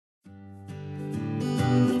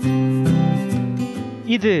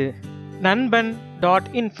இது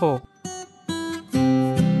Nanban.info.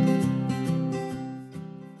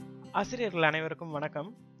 ஆசிரியர்கள் அனைவருக்கும் வணக்கம்.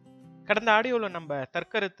 கடந்த ஆடியோவில் நம்ம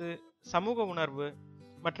தற்கருத்து, சமூக உணர்வு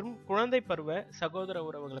மற்றும் குழந்தை பருவ சகோதர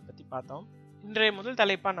உறவுகளை பற்றி பார்த்தோம். இன்றைய முதல்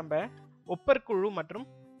தலைப்பாக நம்ம ஒப்பற்குழு மற்றும்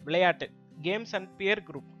விளையாட்டு, கேம்ஸ் அண்ட் பியர்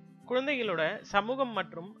குரூப். குழந்தைகளோட சமூகம்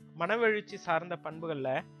மற்றும் மனவெழுச்சி சார்ந்த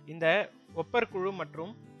பண்புகளில் இந்த ஒப்பற்குழு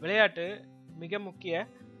மற்றும் விளையாட்டு மிக முக்கிய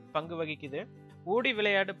பங்கு வகிக்குது. ஓடி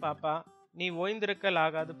விளையாடு பாப்பா, நீ ஓய்ந்திருக்கல்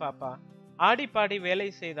ஆகாது பாப்பா, ஆடி பாடி வேலை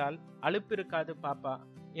செய்தால் அலுப்பிருக்காது பாப்பா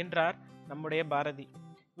என்றார் நம்முடைய பாரதி.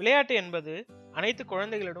 விளையாட்டு என்பது அனைத்து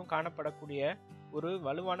குழந்தைகளிடம் காணப்படக்கூடிய ஒரு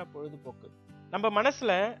வலுவான பொழுதுபோக்கு. நம்ம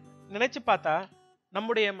மனசுல நினைச்சு பார்த்தா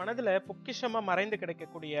நம்முடைய மனதுல பொக்கிஷமா மறைந்து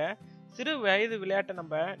கிடைக்கக்கூடிய சிறு வயது விளையாட்டை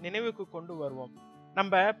நம்ம நினைவுக்கு கொண்டு வருவோம்.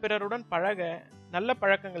 நம்ம பிறருடன் பழக, நல்ல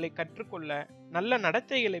பழக்கங்களை கற்றுக்கொள்ள, நல்ல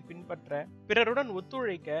நடத்தைகளை பின்பற்ற, பிறருடன்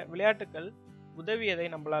ஒத்துழைக்க விளையாட்டுகள் உதவியதை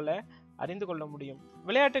நம்மளால அறிந்து கொள்ள முடியும்.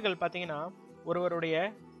 விளையாட்டுகள் பார்த்தீங்கன்னா ஒருவருடைய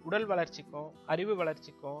உடல் வளர்ச்சிக்கும், அறிவு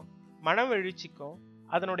வளர்ச்சிக்கும், மனவெழுச்சிக்கும்,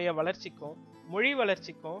 அதனுடைய வளர்ச்சிக்கும், மொழி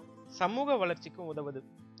வளர்ச்சிக்கும், சமூக வளர்ச்சிக்கும் உதவுது.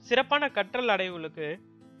 சிறப்பான கற்றல் அடைவுகளுக்கு,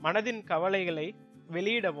 மனதின் கவலைகளை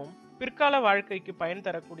வெளியிடவும், பிற்கால வாழ்க்கைக்கு பயன்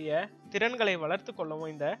தரக்கூடிய திறன்களை வளர்த்து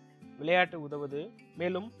கொள்ளவும் இந்த விளையாட்டு உதவுது.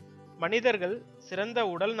 மேலும் மனிதர்கள் சிறந்த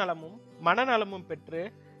உடல் நலமும் மனநலமும் பெற்று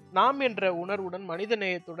நாம் என்ற உணர்வுடன் மனித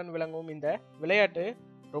நேயத்துடன் விளங்கும் இந்த விளையாட்டு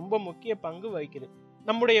ரொம்ப முக்கிய பங்கு வகிக்குது.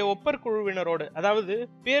 நம்முடைய ஒப்பற்குழுவினரோடு, அதாவது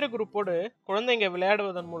பேரு குரூப்போடு குழந்தைங்க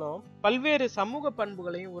விளையாடுவதன் மூலம் பல்வேறு சமூக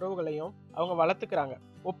பண்புகளையும் உறவுகளையும் அவங்க வளர்த்துக்கிறாங்க.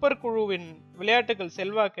 ஒப்பற்குழுவின் விளையாட்டுகள்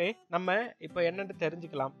செல்வாக்கை நம்ம இப்ப என்னன்னு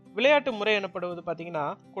தெரிஞ்சுக்கலாம். விளையாட்டு முறை எனப்படுவது பாத்தீங்கன்னா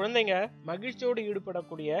குழந்தைங்க மகிழ்ச்சியோடு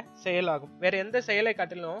ஈடுபடக்கூடிய செயலாகும். வேற எந்த செயலை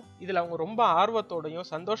காட்டிலும் இதுல அவங்க ரொம்ப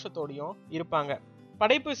ஆர்வத்தோடையும் சந்தோஷத்தோடையும் இருப்பாங்க.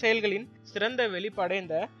 படைப்பு செயல்களின் சிறந்த வெளிப்பாடே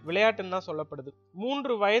இந்த விளையாட்டுன்னு தான் சொல்லப்படுது.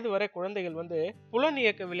 3 வயது வரை குழந்தைகள் புலன்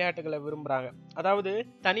இயக்க விளையாட்டுகளை விரும்புறாங்க. அதாவது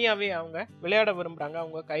தனியாவே அவங்க விளையாட விரும்புறாங்க.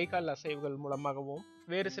 அவங்க கை கால் அசைவுகள் மூலமாகவும்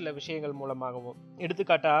வேறு சில விஷயங்கள் மூலமாகவும்.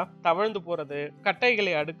 எடுத்துக்காட்டா தவழ்ந்து போறது,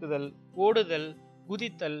 கட்டைகளை அடுக்குதல், ஓடுதல்,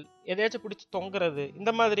 குதித்தல், எதையாச்சும் பிடிச்சி தொங்குறது,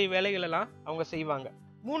 இந்த மாதிரி வேலைகள் எல்லாம் அவங்க செய்வாங்க.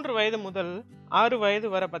 3 வயது முதல் 6 வயது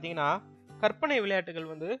வரை பாத்தீங்கன்னா கற்பனை விளையாட்டுகள்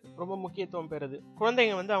ரொம்ப முக்கியத்துவம் பெறுது.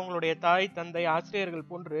 குழந்தைங்க அவங்களுடைய தாய், தந்தை, ஆசிரியர்கள்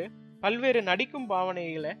போன்று பல்வேறு நடிக்கும்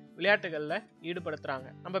பாவனைகளை விளையாட்டுகள்ல ஈடுபடுத்துறாங்க.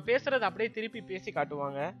 நம்ம பேசுறதை அப்படியே திருப்பி பேசி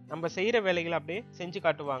காட்டுவாங்க. நம்ம செய்யற வேலைகளை அப்படியே செஞ்சு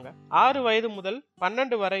காட்டுவாங்க. 6 வயது முதல்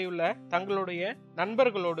 12 வரையுள்ள தங்களுடைய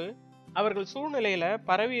நண்பர்களோடு அவர்கள் சூழ்நிலையில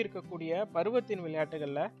பரவி இருக்கக்கூடிய பருவத்தின்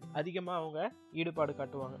விளையாட்டுகள்ல அதிகமா அவங்க ஈடுபாடு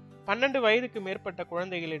காட்டுவாங்க. 12 வயதுக்கு மேற்பட்ட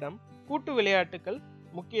குழந்தைகளிடம் கூட்டு விளையாட்டுகள்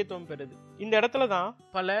முக்கியத்துவம் பெறுது. இந்த இடத்துலதான்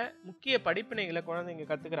பல முக்கிய படிப்பினைகளை குழந்தைங்க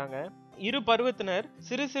கத்துக்கிறாங்க. இரு பருவத்தினர்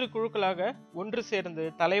சிறு சிறு குழுக்களாக ஒன்று சேர்ந்து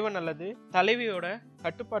தலைவன் அல்லது தலைவியோட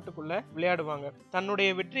கட்டுப்பாட்டுக்குள்ள விளையாடுவாங்க. தன்னுடைய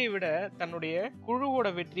வெற்றியை விட தன்னுடைய குழுவோட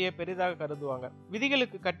வெற்றியை பெரிதாக கருதுவாங்க.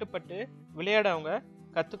 விதிகளுக்கு கட்டுப்பட்டு விளையாட அவங்க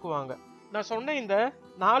கத்துக்குவாங்க. நான் சொன்ன இந்த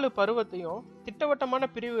 4 பருவத்தையும் திட்டவட்டமான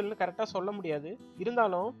பிரிவுகள் கரெக்டா சொல்ல முடியாது.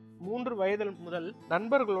 இருந்தாலும் 3 வயது முதல்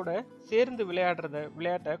நண்பர்களோட சேர்ந்து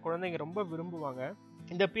விளையாட்டை குழந்தைங்க ரொம்ப விரும்புவாங்க.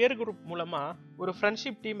 இந்த பியர் குரூப் மூலமா ஒரு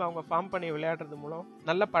ஃப்ரெண்ட்ஷிப் டீம் அவங்க ஃபார்ம் பண்ணி விளையாடுறது மூலம்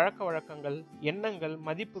நல்ல பழக்க வழக்கங்கள், எண்ணங்கள்,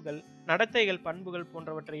 மதிப்புகள், நடத்தைகள், பண்புகள்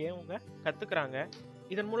போன்றவற்றையே அவங்க கத்துக்கிறாங்க.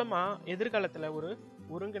 இதன் மூலமா எதிர்காலத்துல ஒரு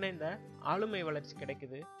ஒருங்கிணைந்த ஆளுமை வளர்ச்சி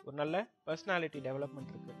கிடைக்குது. ஒரு நல்ல பர்சனாலிட்டி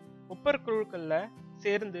டெவலப்மெண்ட் இருக்கு. ஒப்பற்குழுக்கள்ல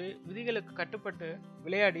சேர்ந்து விதிகளுக்கு கட்டுப்பட்டு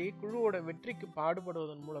விளையாடி குழுவோட வெற்றிக்கு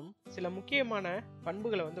பாடுபடுவதன் மூலம் சில முக்கியமான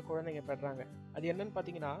பண்புகளை குழந்தைங்க பெறாங்க. அது என்னன்னு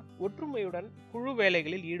பாத்தீங்கன்னா ஒற்றுமையுடன் குழு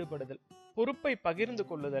வேலைகளில் ஈடுபடுதல், பொறுப்பை பகிர்ந்து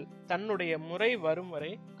கொள்ளுதல், தன்னுடைய முறை வரும்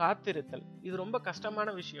வரை காத்திருத்தல். இது ரொம்ப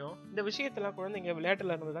கஷ்டமான விஷயம். இந்த விஷயத்தெல்லாம் குழந்தைங்க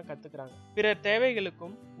விளையாட்டுல இருந்துதான் கத்துக்கிறாங்க. பிறர்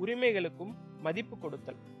தேவைகளுக்கும் உரிமைகளுக்கும் மதிப்பு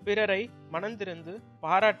கொடுத்தல், பிறரை மனந்திருந்து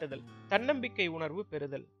பாராட்டுதல், தன்னம்பிக்கை உணர்வு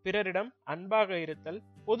பெறுதல், பிறரிடம் அன்பாக இருத்தல்,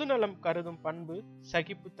 பொதுநலம் கருதும் பண்பு,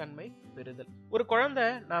 சகிப்புத்தன்மை பெறுதல். ஒரு குழந்தை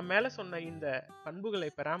நான் மேல சொன்ன இந்த பண்புகளை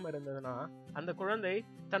பெறாம இருந்ததுன்னா அந்த குழந்தை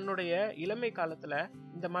தன்னுடைய இளமை காலத்துல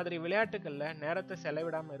இந்த மாதிரி விளையாட்டுகள்ல நேரத்தை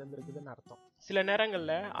செலவிடாம இருந்திருக்குதுன்னு அர்த்தம். சில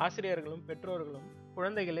நேரங்கள்ல ஆசிரியர்களும் பெற்றோர்களும்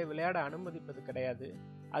குழந்தைகளை விளையாட அனுமதிப்பது கிடையாது.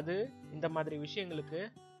 அது இந்த மாதிரி விஷயங்களுக்கு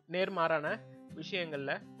நேர்மாறான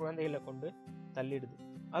விஷயங்கள்ல குழந்தைகளை கொண்டு தள்ளிடுது.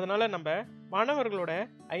 அதனால நம்ம மாணவர்களோட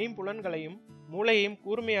ஐம்புலன்களையும் மூளையையும்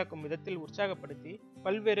கூர்மையாக்கும் விதத்தில் உற்சாகப்படுத்தி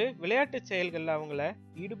பல்வேறு விளையாட்டு செயல்கள்ல அவங்கள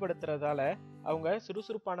ஈடுபடுத்துறதால அவங்க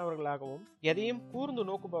சுறுசுறுப்பானவர்களாகவும் எதையும் கூர்ந்து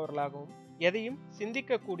நோக்குபவர்களாகவும் எதையும்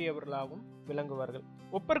சிந்திக்க கூடியவர்களாகவும் விளங்குவார்கள்.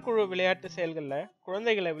 ஒப்பற்குழு விளையாட்டு செயல்கள்ல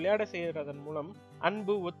குழந்தைகளை விளையாட செய்யறதன் மூலம்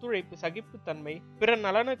அன்பு, ஒத்துழைப்பு, சகிப்புத்தன்மை, பிற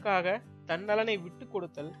நலனுக்காக தன் நலனை விட்டு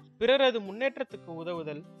கொடுத்தல், பிறரது முன்னேற்றத்துக்கு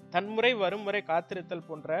உதவுதல், தன்முறை வரும் வரை காத்திருத்தல்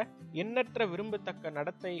போன்ற எண்ணற்ற விரும்பத்தக்க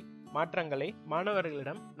நடத்தை மாற்றங்களை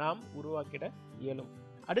மாணவர்களிடம் நாம் உருவாக்கிட இயலும்.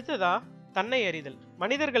 அடுத்ததா தன்னை அறிதல்.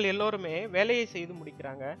 மனிதர்கள் எல்லோருமே வேலையை செய்து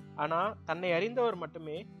முடிக்கிறாங்க. ஆனா தன்னை அறிந்தவர்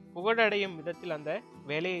மட்டுமே புகழடையும் விதத்தில் அந்த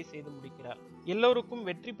வேலையை செய்து முடிக்கிறார். எல்லோருக்கும்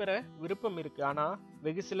வெற்றி பெற விருப்பம் இருக்கு. ஆனா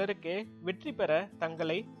வெகு சிலருக்கே வெற்றி பெற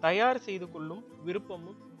தங்களை தயார் செய்து கொள்ளும்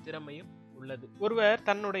விருப்பமும் திறமையும் உள்ளது. ஒருவர்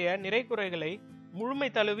தன்னுடைய நிறை குறைகளை முழுமை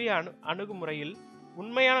தழுவிய அணுகுமுறையில்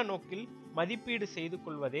உண்மையான நோக்கில் மதிப்பீடு செய்து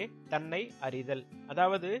கொள்வதே தன்னை அறிதல்.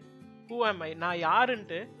 அதாவது who am I, நான்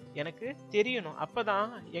யாருன்ட்டு எனக்கு தெரியணும். அப்பதான்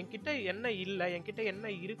என்கிட்ட என்ன இல்லை, என்கிட்ட என்ன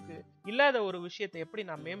இருக்கு, இல்லாத ஒரு விஷயத்தை எப்படி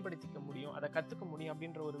நான் மேம்படுத்திக்க முடியும், அதை கத்துக்க முடியும்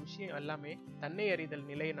அப்படின்ற ஒரு விஷயம் எல்லாமே தன்னை அறிதல்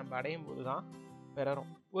நிலையை நம்ம அடையும் போதுதான்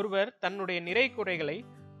பெறறோம். ஒருவர் தன்னுடைய நிறை குறைகளை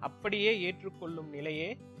அப்படியே ஏற்றுக்கொள்ளும்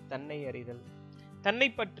நிலையே தன்னை அறிதல். தன்னை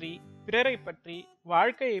பற்றி, பிறரை பற்றி,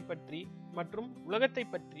 வாழ்க்கையை பற்றி மற்றும் உலகத்தை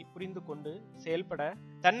பற்றி புரிந்து கொண்டு செயல்பட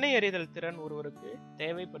தன்னை அறிதல் திறன் ஒருவருக்கு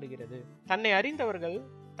தேவைப்படுகிறது. தன்னை அறிந்தவர்கள்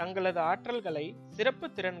தங்களது ஆற்றல்களை, சிறப்பு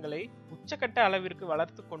திறன்களை உச்சக்கட்ட அளவிற்கு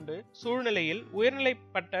வளர்த்து கொண்டு சூழ்நிலையில்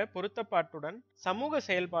உயர்நிலைப்பட்ட பொருத்தப்பாட்டுடன் சமூக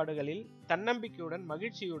செயல்பாடுகளில் தன்னம்பிக்கையுடன்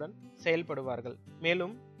மகிழ்ச்சியுடன் செயல்படுவார்கள்.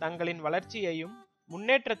 மேலும் தங்களின் வளர்ச்சியையும்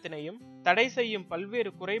முன்னேற்றத்தினையும் தடை செய்யும்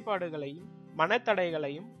பல்வேறு குறைபாடுகளையும்,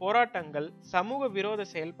 மனத்தடைகளையும், போராட்டங்கள், சமூக விரோத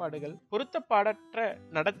செயல்பாடுகள், பொருத்தப்பாடற்ற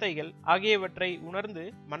நடத்தைகள் ஆகியவற்றை உணர்ந்து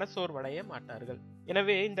மனசோர்வடைய மாட்டார்கள்.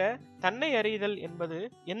 எனவே இந்த தன்னை அறிதல் என்பது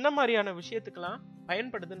என்ன மாதிரியான விஷயத்துக்கெல்லாம்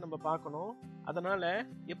பயன்படுதுன்னு நம்ம பார்க்கணும். அதனால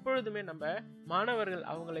எப்பொழுதுமே நம்ம மாணவர்கள்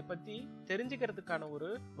அவங்களை பத்தி தெரிஞ்சுக்கிறதுக்கான ஒரு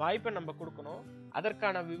வாய்ப்பை நம்ம கொடுக்கணும்.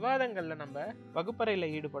 அதற்கான விவாதங்கள்ல நம்ம வகுப்பறையில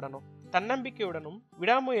ஈடுபடணும். தன்னம்பிக்கையுடனும்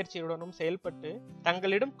விடாமுயற்சியுடனும் செயல்பட்டு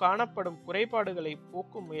தங்களிடம் காணப்படும் குறைபாடுகளை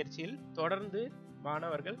போக்கும் முயற்சியில் தொடர்ந்து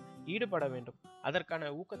மாணவர்கள் ஈடுபட வேண்டும். அதற்கான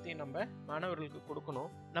ஊக்கத்தை நம்ம மாணவர்களுக்கு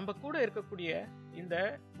கொடுக்கணும். நம்ம கூட இருக்கக்கூடிய இந்த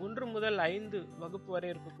 1 முதல் 5 வகுப்பு வரை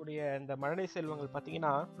இருக்கக்கூடிய இந்த மழலை செல்வங்கள்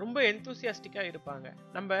பார்த்தீங்கன்னா ரொம்ப எந்தூசியாஸ்டிக்கா இருப்பாங்க.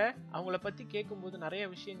 நம்ம அவங்கள பத்தி கேட்கும்போது நிறைய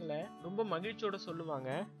விஷயங்களை ரொம்ப மகிழ்ச்சியோட சொல்லுவாங்க.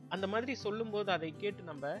 அந்த மாதிரி சொல்லும் போது அதை கேட்டு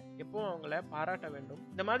நம்ம எப்பவும் அவங்கள பாராட்ட வேண்டும்.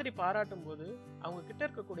 இந்த மாதிரி பாராட்டும் போது அவங்க கிட்ட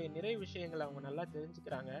இருக்கக்கூடிய நிறைய விஷயங்களை அவங்க நல்லா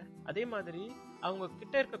தெரிஞ்சுக்கிறாங்க. அதே மாதிரி அவங்க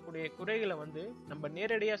கிட்ட இருக்கக்கூடிய குறைகளை நம்ம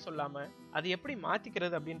நேரடியா சொல்லாம அதை எப்படி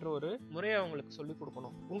மாத்திக்கிறது அப்படின்ற ஒரு முறையை அவங்களுக்கு சொல்லி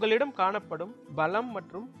கொடுக்கணும். உங்களிடம் காணப்படும் பலம்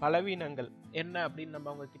மற்றும் பலவீனங்கள் என்ன அப்படின்னு நம்ம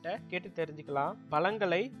அவங்க கிட்ட கேட்டு தெரிஞ்சுக்கலாம்.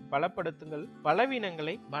 பலங்களை பலப்படுத்துங்கள்,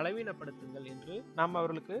 பலவீனங்களை பலவீனப்படுத்துங்கள் என்று நாம்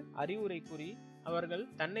அவர்களுக்கு அறிவுரை கூறி அவர்கள்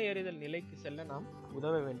தன்னை அறிதல் நிலைக்கு செல்ல நாம்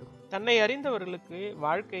உதவ வேண்டும். தன்னை அறிந்தவர்களுக்கு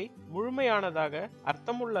வாழ்க்கை முழுமையானதாக,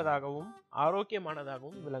 அர்த்தமுள்ளதாகவும்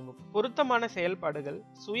ஆரோக்கியமானதாகவும் விளங்கும். பொருத்தமான செயல்பாடுகள்,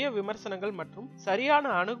 சுய விமர்சனங்கள் மற்றும்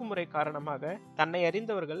சரியான அணுகுமுறை காரணமாக தன்னை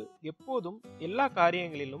அறிந்தவர்கள் எப்போதும் எல்லா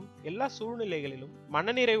காரியங்களிலும், எல்லா சூழ்நிலைகளிலும்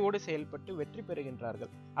மனநிறைவோடு செயல்பட்டு வெற்றி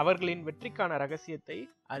பெறுகின்றார்கள். அவர்களின் வெற்றிக்கான ரகசியத்தை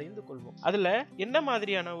அறிந்து கொள்வோம். அதுல என்ன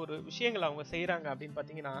மாதிரியான ஒரு விஷயங்கள் அவங்க செய்யறாங்க அப்படின்னு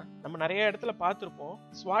பாத்தீங்கன்னா, நம்ம நிறைய இடத்துல பார்த்திருப்போம்.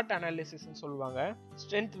 ஸ்வாட் அனாலிசிஸ் சொல்லுவாங்க.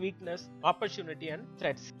 Strength, weakness, opportunity and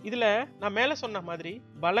threads. இதுல நான் மேல சொன்ன மாதிரி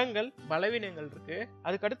பலங்கள், பலவீனங்கள் இருக்கு.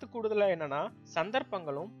 அதுக்கு அடுத்து கூடுதலா என்னன்னா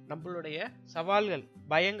சந்தர்ப்பங்களும் நம்மளுடைய சவால்கள்,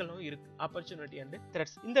 பயங்களும் இருக்கு. Opportunity and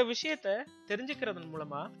threads. இந்த விஷயத்தை தெரிஞ்சுக்கிறதன்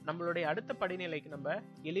மூலமா நம்மளுடைய அடுத்த படிநிலைக்கு நம்ம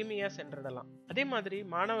எளிமையா சென்றிடலாம். அதே மாதிரி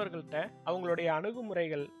மாணவர்கள்ட்ட அவங்களுடைய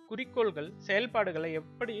அணுகுமுறைகள், குறிக்கோள்கள், செயல்பாடுகளை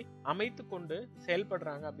எப்படி அமைத்து கொண்டு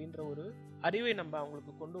செயல்படுறாங்க அப்படின்ற ஒரு அறிவை நம்ம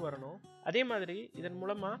அவங்களுக்கு கொண்டு வரணும். அதே மாதிரி இதன்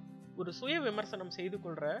மூலமா ஒரு சுய விமர்சனம் செய்து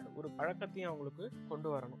கொள்ற ஒரு பழக்கத்தையும் அவங்களுக்கு கொண்டு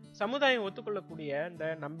வரணும். சமுதாயம் ஒத்துக்கொள்ளக்கூடிய இந்த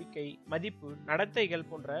நம்பிக்கை, மதிப்பு, நடத்தைகள்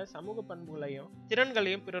போன்ற சமூக பண்புகளையும்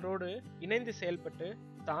திறன்களையும் பிறரோடு இணைந்து செயல்பட்டு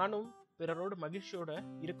தானும் பிறரோடு மகிழ்ச்சியோட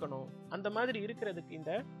இருக்கணும். அந்த மாதிரி இருக்கிறதுக்கு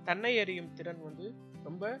இந்த தன்னை அறியும் திறன்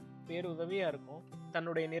ரொம்ப பேருதவியா இருக்கும்.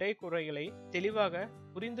 தன்னுடைய நிறை குறைகளை தெளிவாக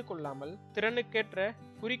புரிந்து கொள்ளாமல், திறனுக்கேற்ற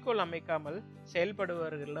குறிக்கோள் அமைக்காமல்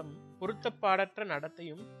செயல்படுபவர்களிடம் பொருத்தப்பாடற்ற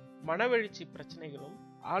நடத்தையும், மனவெழுச்சி பிரச்சனைகளும்,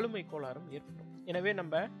 ஆளுமை கோளாறும் ஏற்படும். எனவே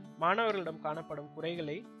நம்ம மாணவர்களிடம் காணப்படும்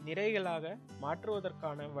குறைகளை நிறைகளாக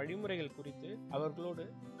மாற்றுவதற்கான வழிமுறைகள் குறித்து அவர்களோடு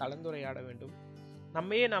கலந்துரையாட வேண்டும்.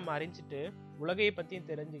 நம்மையே நாம் அறிஞ்சிட்டு உலகையை பத்தியும்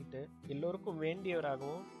தெரிஞ்சுக்கிட்டு எல்லோருக்கும்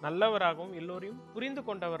வேண்டியவராகவும், நல்லவராகவும், எல்லோரையும் புரிந்து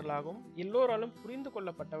கொண்டவர்களாகவும், எல்லோராலும் புரிந்து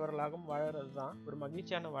கொள்ளப்பட்டவர்களாகவும் வாழறது தான் ஒரு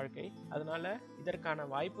மகிழ்ச்சியான வாழ்க்கை. அதனால இதற்கான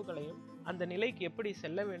வாய்ப்புகளையும், அந்த நிலைக்கு எப்படி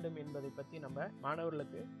செல்ல வேண்டும் என்பதை பத்தி நம்ம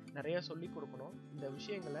மாணவர்களுக்கு நிறைய சொல்லி கொடுக்கணும். இந்த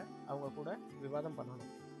விஷயங்களை அவங்க கூட விவாதம்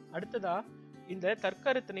பண்ணணும். அடுத்ததா இந்த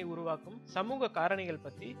தற்கருத்தினை உருவாக்கும் சமூக காரணிகள்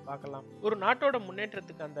பத்தி பார்க்கலாம். ஒரு நாட்டோட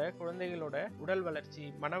முன்னேற்றத்துக்கு அந்த குழந்தைகளோட உடல் வளர்ச்சி,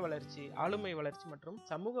 மன வளர்ச்சி, ஆளுமை வளர்ச்சி மற்றும்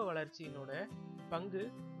சமூக வளர்ச்சியினோட பங்கு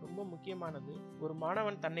ரொம்ப முக்கியமானது. ஒரு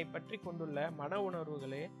மாணவன் தன்னை பற்றி கொண்டுள்ள மன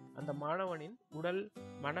உணர்வுகளே அந்த மாணவனின் உடல்,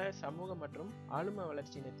 மன, சமூக மற்றும் ஆளுமை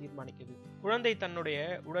வளர்ச்சியினை தீர்மானிக்குது. குழந்தை தன்னுடைய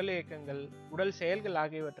உடல் இயக்கங்கள், உடல் செயல்கள்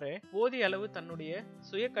ஆகியவற்றை போதிய அளவு தன்னுடைய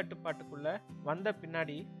சுய கட்டுப்பாட்டுக்குள்ள வந்த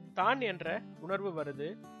பின்னாடி தான் என்ற உணர்வு வருது.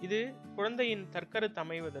 இது குழந்தையின் தற்கருத்து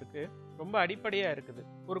அமைவதற்கு ரொம்ப அடிப்படையா இருக்குது.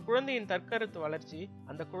 ஒரு குழந்தையின் தற்கருத்து வளர்ச்சி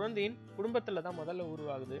அந்த குழந்தையின் குடும்பத்துல தான் முதல்ல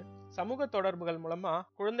உருவாகுது. சமூக தொடர்புகள் மூலமா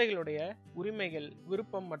குழந்தைகளுடைய உரிமைகள்,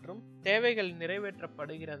 விருப்பம் மற்றும் தேவைகள்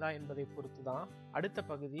நிறைவேற்றப்படுகிறதா என்பதை பொறுத்துதான் அடுத்த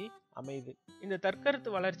பகுதி அமையுது. இந்த தற்கருத்து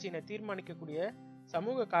வளர்ச்சியினை தீர்மானிக்கக்கூடிய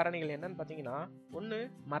சமூக காரணிகள் என்னன்னு பாத்தீங்கன்னா, ஒண்ணு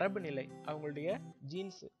மரபு நிலை, அவங்களுடைய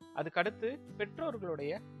ஜீன்ஸ். அதுக்கடுத்து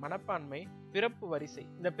பெற்றோர்களுடைய மனப்பான்மை, பிறப்பு வரிசை.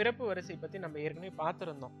 இந்த பிறப்பு வரிசை பத்தி நம்ம ஏற்கனவே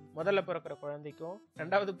பார்த்திருந்தோம். முதல்ல பிறக்கிற குழந்தைக்கும்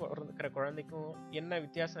ரெண்டாவது பிறக்கிற குழந்தைக்கும் என்ன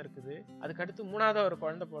வித்தியாசம் இருக்குது, அதுக்கடுத்து மூணாவது ஒரு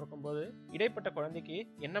குழந்தை பிறக்கும் போது இடைப்பட்ட குழந்தைக்கு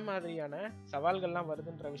என்ன மாதிரியான சவால்கள்லாம்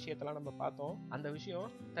வருதுன்ற விஷயத்தெல்லாம் நம்ம பார்த்தோம். அந்த விஷயம்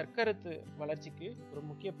தற்கருத்து வளர்ச்சிக்கு ஒரு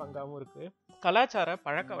முக்கிய பங்காகவும் இருக்கு. கலாச்சார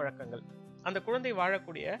பழக்க வழக்கங்கள், அந்த குழந்தை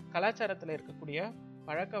வாழக்கூடிய கலாச்சாரத்தில் இருக்கக்கூடிய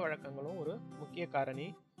பழக்க வழக்கங்களும் ஒரு முக்கிய காரணி.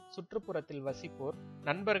 சுற்றுப்புறத்தில் வசிப்போர்,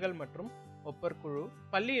 நண்பர்கள் மற்றும் ஒப்பற்குழு,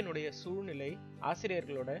 பள்ளியினுடைய சூழ்நிலை,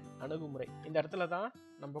 ஆசிரியர்களோட அணுகுமுறை. இந்த இடத்துல தான்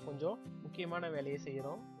நம்ம கொஞ்சம் முக்கியமான வேலையை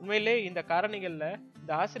செய்யறோம். உண்மையிலே இந்த காரணிகள்ல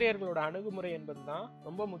இந்த ஆசிரியர்களோட அணுகுமுறை என்பதுதான்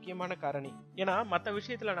ரொம்ப முக்கியமான காரணி. ஏன்னா மற்ற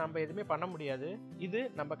விஷயத்துல நம்ம எதுவுமே பண்ண முடியாது, இது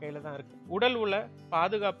நம்ம கையில தான் இருக்கு. உடல் உள்ள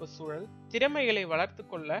பாதுகாப்பு சூழல், திறமைகளை வளர்த்து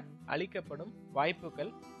கொள்ள அளிக்கப்படும்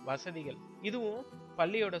வாய்ப்புகள், வசதிகள், இதுவும்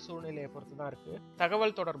பள்ளியோட சூழ்நிலையை பொறுத்து தான் இருக்கு.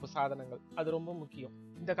 தகவல் தொடர்பு சாதனங்கள், அது ரொம்ப முக்கியம்.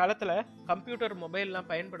 இந்த காலத்துல கம்ப்யூட்டர், மொபைல்லாம்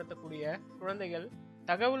பயன்படுத்தக்கூடிய குழந்தைகள்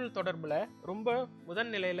தகவல் தொடர்புல ரொம்ப முதன்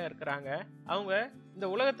நிலையில இருக்கிறாங்க. அவங்க இந்த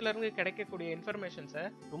உலகத்துல இருந்து கிடைக்கக்கூடிய இன்ஃபர்மேஷன்ஸை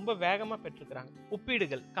ரொம்ப வேகமா பெற்றுக்கிறாங்க.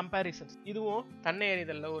 ஒப்பீடுகள், கம்பேரிசன்ஸ், இதுவும் தன்னை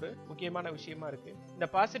அறிதல்ல ஒரு முக்கியமான விஷயமா இருக்கு. இந்த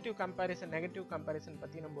பாசிட்டிவ் கம்பேரிசன், நெகட்டிவ் கம்பேரிசன்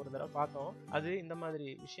பத்தி நம்ம ஒரு தடவை பார்த்தோம். அது இந்த மாதிரி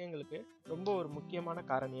விஷயங்களுக்கு ரொம்ப ஒரு முக்கியமான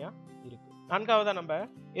காரணியா இருக்கு. நான்காவதா நம்ம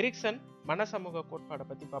எரிக்சன் மன சமூக கோட்பாடை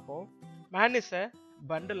பத்தி பார்ப்போம். Man is a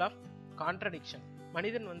bundle of contradiction.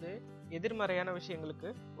 மனிதன் எதிர்மறையான விஷயங்களுக்கு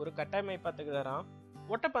ஒரு கட்டமைப்பாத்துக்குறான்.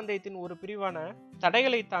 ஓட்டப்பந்தயத்தின் ஒரு பிரிவான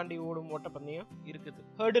தடைகளை தாண்டி ஓடும் ஓட்டப்பந்தயம் இருக்குது.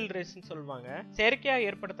 ஹர்டில் ரேஸ்ன்னு சொல்லுவாங்க. செயற்கையா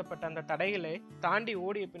ஏற்படுத்தப்பட்ட அந்த தடைகளை தாண்டி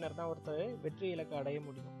ஓடிய பின்னர் தான் ஒருத்தர் வெற்றி இலக்கை அடைய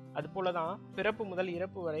முடியும். அது போலதான் பிறப்பு முதல்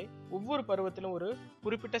இறப்பு வரை ஒவ்வொரு பருவத்திலும் ஒரு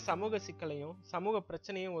குறிப்பிட்ட சமூக சிக்கலையும் சமூக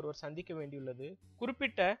பிரச்சனையும் ஒருவர் சந்திக்க வேண்டியுள்ளது.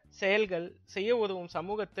 குறிப்பிட்ட செயல்கள் செய்ய உதவும்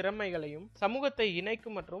சமூக திறமைகளையும் சமூகத்தை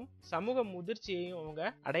இணைக்கும் மற்றும் சமூக முதிர்ச்சியையும் அவங்க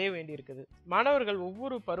அடைய வேண்டியிருக்குது. மாணவர்கள்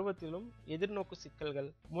ஒவ்வொரு பருவத்திலும் எதிர்நோக்கு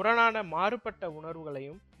சிக்கல்கள், முரணான மாறுபட்ட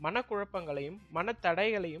உணர்வுகளையும் மனக்குழப்பங்களையும் மன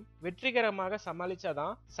தடைகளையும் வெற்றிகரமாக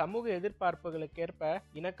சமாளிச்சாதான் சமூக எதிர்பார்ப்புகளுக்கேற்ப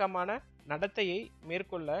இணக்கமான நடத்தையை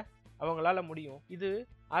மேற்கொள்ள அவங்களால முடியும். இது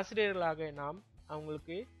ஆசிரியர்களாக நாம்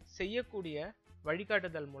அவங்களுக்கு செய்யக்கூடிய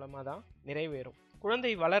வழிகாட்டுதல் மூலமா தான் நிறைவேறும்.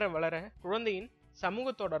 குழந்தை வளர வளர குழந்தையின் சமூக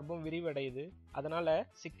தொடர்பும் விரிவடையுது. அதனால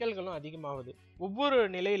சிக்கல்களும் அதிகமாகுது. ஒவ்வொரு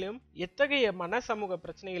நிலையிலும் எத்தகைய மன சமூக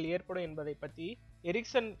பிரச்சனைகள் ஏற்படும் என்பதை பத்தி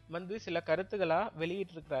எரிக்சன் சில கருத்துக்களா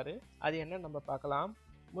வெளியிட்டிருக்கிறாரு. அது என்ன நம்ம பார்க்கலாம்.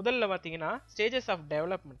 முதல்ல பாத்தீங்கன்னா ஸ்டேஜஸ் ஆஃப்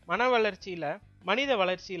டெவலப்மெண்ட். மனித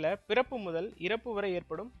வளர்ச்சியில பிறப்பு முதல் இறப்பு வரை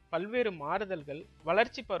ஏற்படும் பல்வேறு மாறுதல்கள்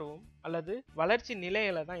வளர்ச்சி பருவம் அல்லது வளர்ச்சி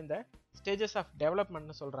நிலையில தான் இந்த ஸ்டேஜஸ் ஆஃப்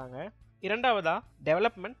டெவலப்மெண்ட்னு சொல்றாங்க. இரண்டாவதா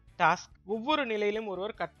டெவலப்மெண்ட் டாஸ்க். ஒவ்வொரு நிலையிலும்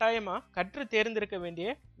ஒருவர் கட்டாயமா கற்று தேர்ந்தெடுக்க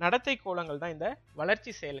வேண்டிய நடத்தை கோலங்கள் தான் இந்த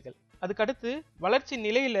வளர்ச்சி செயல்கள். அதுக்கடுத்து வளர்ச்சி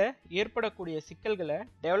நிலையில ஏற்படக்கூடிய சிக்கல்களை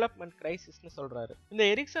டெவலப்மெண்ட் கிரைசிஸ்னு சொல்றாரு. இந்த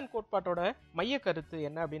எரிக்சன் கோட்பாட்டோட மைய கருத்து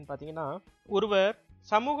என்ன அப்படின்னு பாத்தீங்கன்னா, ஒருவர்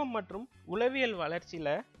சமூகம் மற்றும் உளவியல் வளர்ச்சியில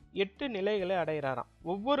 8 நிலைகளை அடைகிறாராம்.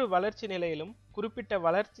 ஒவ்வொரு வளர்ச்சி நிலையிலும் குறிப்பிட்ட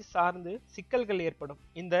வளர்ச்சி சார்ந்து சிக்கல்கள் ஏற்படும்.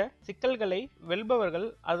 இந்த சிக்கல்களை வெல்பவர்கள்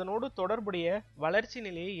அதனோடு தொடர்புடைய வளர்ச்சி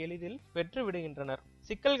நிலையை எளிதில் பெற்று விடுகின்றனர்.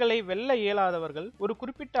 சிக்கல்களை வெல்ல இயலாதவர்கள் ஒரு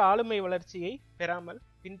குறிப்பிட்ட ஆளுமை வளர்ச்சியை பெறாமல்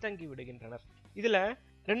பின்தங்கி விடுகின்றனர். இதுல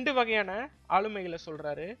 2 வகையான ஆளுமைகளை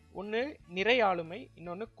சொல்றாரு. ஒன்னு நிறை ஆளுமை,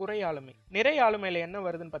 இன்னொன்னு குறை ஆளுமை. நிறை ஆளுமையில என்ன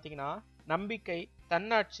வருதுன்னு பாத்தீங்கன்னா, நம்பிக்கை,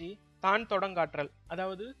 தன்னாட்சி, தான் தொடங்காற்றல்,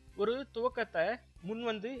 அதாவது ஒரு துவக்கத்தை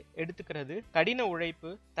எடுத்துக்கிறது, கடின உழைப்பு,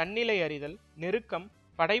 தன்னிலை அறிதல், நெருக்கம்,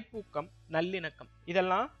 படைப்பூக்கம், நல்லிணக்கம்,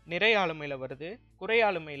 இதெல்லாம் நிறை ஆளுமையில வருது. குறை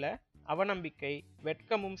ஆளுமையில அவநம்பிக்கை,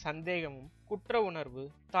 வெட்கமும் சந்தேகமும், குற்ற உணர்வு,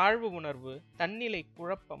 தாழ்வு உணர்வு, தன்னிலை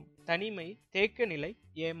குழப்பம், தனிமை, தேக்க நிலை,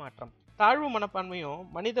 ஏமாற்றம். தாழ்வு மனப்பான்மையும்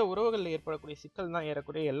மனித உறவுகளில் ஏற்படக்கூடிய சிக்கல் தான்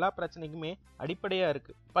ஏறக்கூடிய எல்லா பிரச்சனைக்குமே அடிப்படையா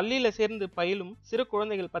இருக்கு. பள்ளியில சேர்ந்து பயிலும் சிறு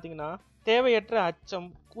குழந்தைகள் பாத்தீங்கன்னா தேவையற்ற அச்சம்,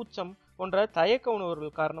 கூச்சம் போன்ற தயக்க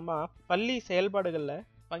உணர்வுகள் காரணமா பள்ளி செயல்பாடுகள்ல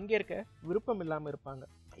பங்கேற்க விருப்பம் இல்லாம இருப்பாங்க.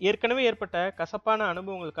 ஏற்கனவே ஏற்பட்ட கசப்பான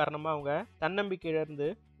அனுபவங்கள் காரணமா அவங்க தன்னம்பிக்கை இழந்து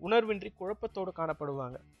உணர்வின்றி குழப்பத்தோடு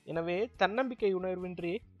காணப்படுவாங்க. எனவே தன்னம்பிக்கை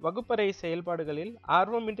உணர்வின்றி வகுப்பறை செயல்பாடுகளில்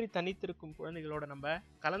ஆர்வமின்றி தனித்திருக்கும் குழந்தைகளோட நம்ம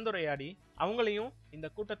கலந்துரையாடி அவங்களையும் இந்த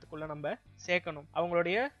கூட்டத்துக்குள்ள நம்ம சேர்க்கணும்.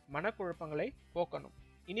 அவங்களுடைய மனக்குழப்பங்களை போக்கணும்.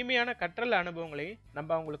 இனிமையான கற்றல் அனுபவங்களை நம்ம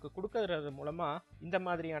அவங்களுக்கு கொடுக்கறது மூலமா இந்த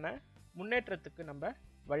மாதிரியான முன்னேற்றத்துக்கு நம்ம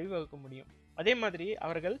வழிவகுக்க முடியும். அதே மாதிரி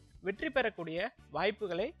அவர்கள் வெற்றி பெறக்கூடிய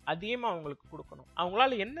வாய்ப்புகளை அதிகமாக அவங்களுக்கு கொடுக்கணும்.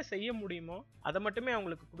 அவங்களால என்ன செய்ய முடியுமோ அதை மட்டுமே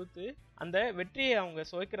அவங்களுக்கு கொடுத்து அந்த வெற்றியை அவங்க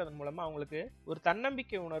சுவைக்கிறதன் மூலமா அவங்களுக்கு ஒரு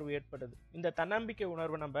தன்னம்பிக்கை உணர்வு ஏற்படுது. இந்த தன்னம்பிக்கை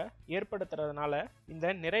உணர்வு நம்ம ஏற்படுத்துறதுனால இந்த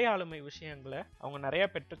நிறையாளுமை விஷயங்களை அவங்க நிறைய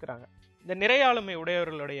பெற்றுக்கிறாங்க. இந்த நிறையாளுமை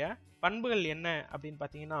உடையவர்களுடைய பண்புகள் என்ன அப்படின்னு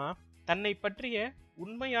பார்த்தீங்கன்னா, தன்னை பற்றிய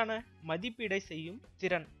உண்மையான மதிப்பீடை செய்யும்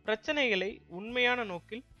திறன், பிரச்சனைகளை உண்மையான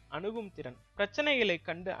நோக்கில் அணுகும் திறன், பிரச்சனைகளை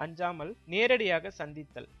கண்டு அஞ்சாமல் நேரடியாக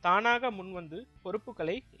சந்தித்தல், தானாக முன்வந்து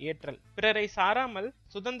பொறுப்புகளை ஏற்றல், பிறரை சாராமல்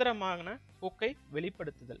சுதந்திரமான போக்கை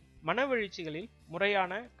வெளிப்படுத்துதல், மனவெழுச்சிகளில்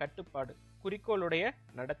முறையான கட்டுப்பாடு, குறிக்கோளுடைய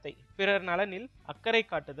நடத்தை, பிறர் நலனில் அக்கறை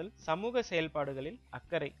காட்டுதல், சமூக செயல்பாடுகளில்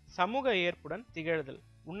அக்கறை, சமூக ஏற்புடன் திகழ்தல்,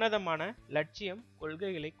 உன்னதமான லட்சியம்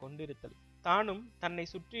கொள்கைகளை கொண்டிருத்தல், தானும் தன்னை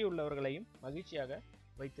சுற்றியுள்ளவர்களையும் மகிழ்ச்சியாக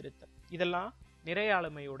வைத்திருத்தல். இதெல்லாம்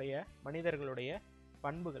நிறையாளுமையுடைய மனிதர்களுடைய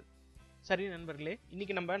பண்புகள். சரி நண்பர்களே,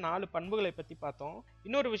 இன்னைக்கு நம்ம 4 பண்புகளை பத்தி பார்த்தோம்.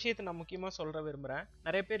 இன்னொரு விஷயத்தை நான் முக்கியமா சொல்ல விரும்புறேன்.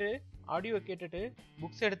 நிறைய பேர் ஆடியோ கேட்டுட்டு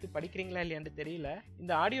புக்ஸ் எடுத்து படிக்கிறீங்களா இல்லையான்னு தெரியல.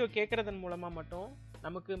 இந்த ஆடியோ கேட்கறதன் மூலமா மட்டும்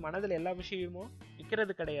நமக்கு மனதில் எல்லா விஷயமும்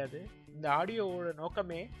நிற்கிறது கிடையாது. இந்த ஆடியோவோட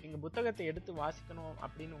நோக்கமே நீங்க புத்தகத்தை எடுத்து வாசிக்கணும்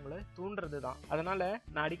அப்படின்னு உங்களை தூண்டுறது தான். அதனால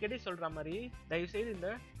நான் அடிக்கடி சொல்ற மாதிரி தயவுசெய்து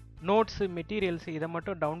இந்த நோட்ஸ் மெட்டீரியல்ஸ் இதை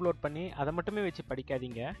மட்டும் டவுன்லோட் பண்ணி அதை மட்டுமே வச்சு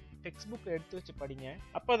படிக்காதீங்க. டெக்ஸ்ட் புக்கை எடுத்து வச்சு படிங்க.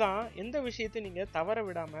 அப்போதான் எந்த விஷயத்தையும் நீங்கள் தவற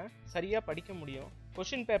விடாமல் சரியாக படிக்க முடியும்.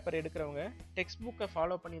 கொஷின் பேப்பர் எடுக்கிறவங்க டெக்ஸ்ட் புக்கை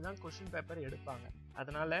ஃபாலோ பண்ணி தான் கொஷின் பேப்பர் எடுப்பாங்க.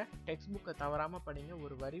 அதனால டெக்ஸ்ட் புக்கை தவறாமல் படிங்க,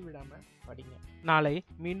 ஒரு வரி விடாமல் படிங்க. நாளை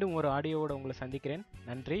மீண்டும் ஒரு ஆடியோவோட உங்களை சந்திக்கிறேன்.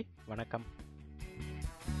 நன்றி, வணக்கம்.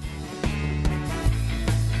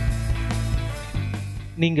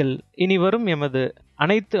 நீங்கள் இனி வரும் எமது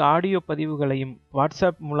அனைத்து ஆடியோ பதிவுகளையும்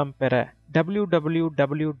வாட்ஸ்அப் மூலம் பெற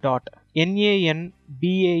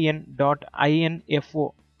www.nanban.info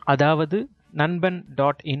அதாவது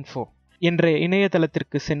Nanban.info என்ற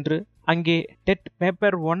இணையதளத்திற்கு சென்று அங்கே டெட்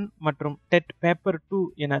பேப்பர் 1 மற்றும் டெட் பேப்பர் 2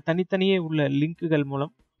 என தனித்தனியே உள்ள லிங்குகள்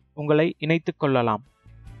மூலம் உங்களை இணைத்துக் கொள்ளலாம்.